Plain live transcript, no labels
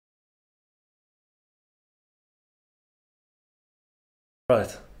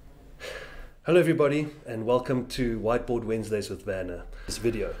Right. Hello everybody and welcome to Whiteboard Wednesdays with Werner, this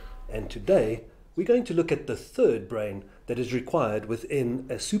video. And today we're going to look at the third brain that is required within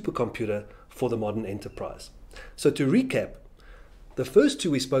a supercomputer for the modern enterprise. So to recap, the first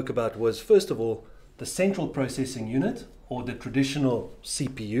two we spoke about was, first of all, the central processing unit, or the traditional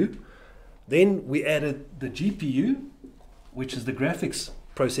CPU. Then we added the GPU, which is the graphics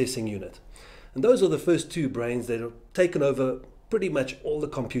processing unit. And those are the first two brains that have taken over pretty much all the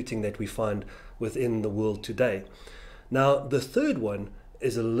computing that we find within the world today. Now, the third one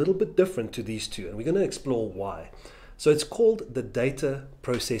is a little bit different to these two, and we're going to explore why. So it's called the data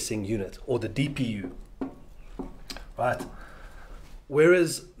processing unit, or the DPU. Right.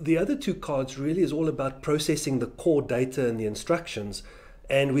 Whereas the other two cards really is all about processing the core data and the instructions,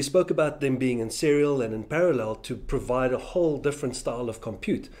 and we spoke about them being in serial and in parallel to provide a whole different style of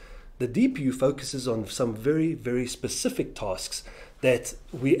compute. The DPU focuses on some very, very specific tasks that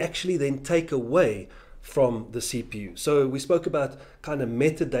we actually then take away from the CPU. So we spoke about kind of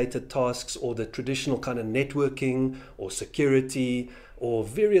metadata tasks, or the traditional kind of networking or security or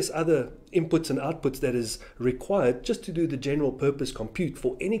various other inputs and outputs that is required just to do the general purpose compute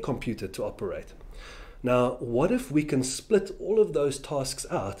for any computer to operate. Now, what if we can split all of those tasks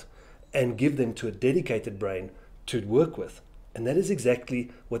out and give them to a dedicated brain to work with? And that is exactly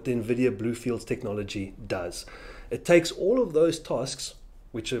what the NVIDIA BlueField technology does. It takes all of those tasks,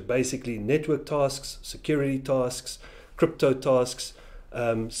 which are basically network tasks, security tasks, crypto tasks,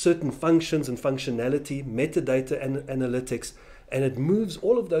 certain functions and functionality, metadata and analytics, and it moves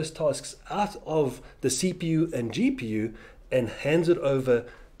all of those tasks out of the CPU and GPU and hands it over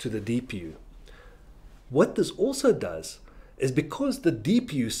to the DPU. What this also does is, because the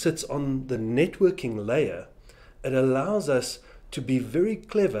DPU sits on the networking layer, it allows us to be very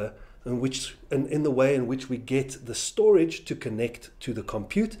clever in the way in which we get the storage to connect to the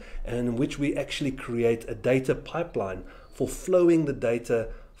compute, and in which we actually create a data pipeline for flowing the data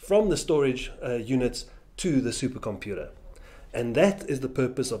from the storage units to the supercomputer. And that is the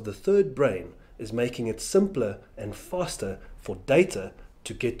purpose of the third brain, is making it simpler and faster for data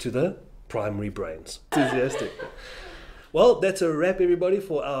to get to the primary brains. Enthusiastic. Well, that's a wrap, everybody,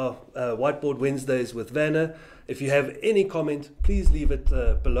 for our Whiteboard Wednesdays with Werner. If you have any comment, please leave it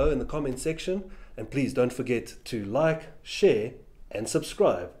below in the comment section. And please don't forget to like, share, and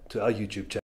subscribe to our YouTube channel.